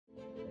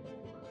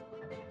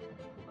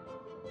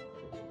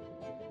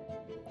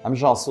I'm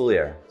Jean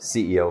Soulier,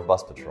 CEO of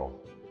BusPatrol.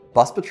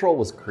 BusPatrol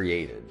was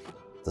created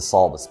to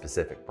solve a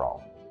specific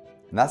problem,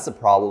 and that's the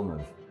problem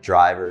of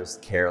drivers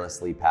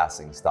carelessly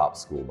passing stop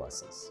school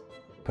buses,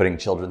 putting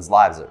children's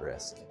lives at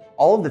risk.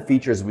 All of the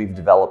features we've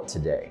developed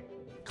today,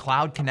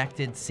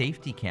 cloud-connected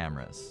safety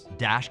cameras,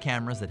 dash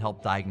cameras that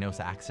help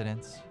diagnose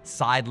accidents,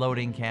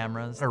 side-loading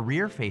cameras, a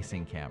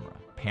rear-facing camera,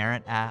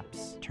 parent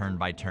apps,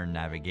 turn-by-turn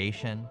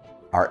navigation,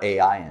 our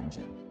AI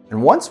engine.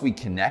 And once we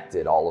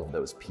connected all of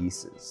those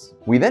pieces,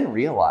 we then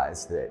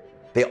realized that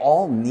they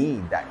all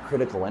need that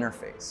critical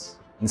interface.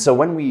 And so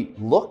when we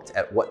looked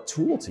at what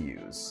tool to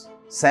use,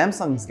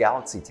 Samsung's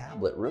Galaxy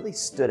tablet really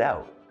stood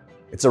out.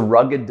 It's a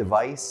rugged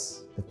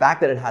device. The fact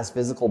that it has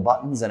physical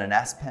buttons and an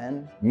S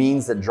Pen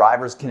means that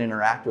drivers can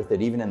interact with it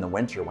even in the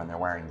winter when they're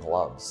wearing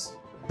gloves.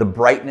 The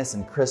brightness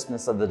and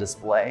crispness of the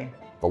display,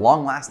 the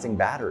long-lasting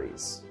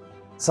batteries.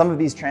 Some of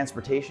these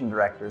transportation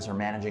directors are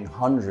managing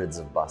hundreds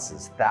of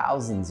buses,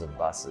 thousands of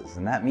buses,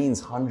 and that means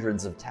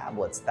hundreds of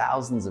tablets,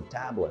 thousands of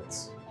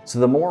tablets. So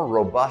the more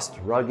robust,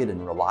 rugged,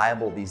 and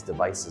reliable these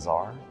devices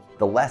are,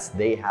 the less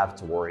they have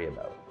to worry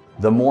about,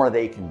 the more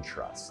they can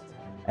trust.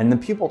 And the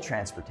pupil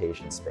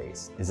transportation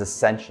space is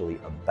essentially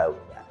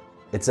about that.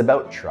 It's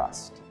about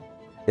trust.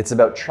 It's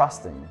about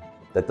trusting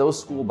that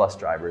those school bus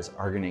drivers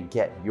are going to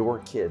get your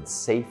kids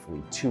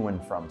safely to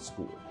and from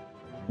school,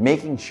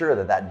 making sure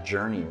that that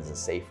journey is a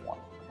safe one.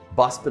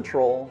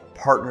 BusPatrol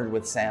partnered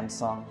with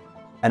Samsung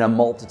and a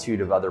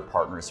multitude of other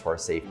partners who are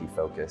safety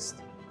focused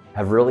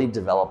have really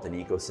developed an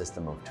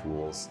ecosystem of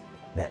tools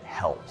that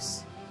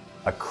helps.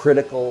 A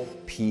critical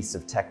piece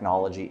of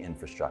technology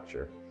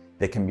infrastructure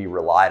that can be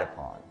relied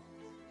upon,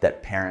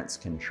 that parents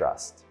can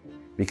trust.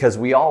 Because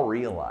we all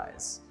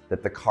realize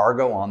that the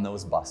cargo on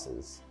those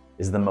buses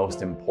is the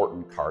most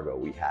important cargo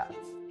we have.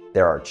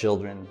 They're our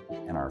children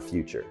and our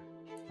future.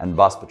 And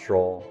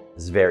BusPatrol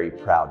is very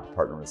proud to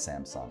partner with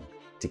Samsung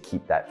to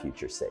keep that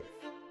future safe.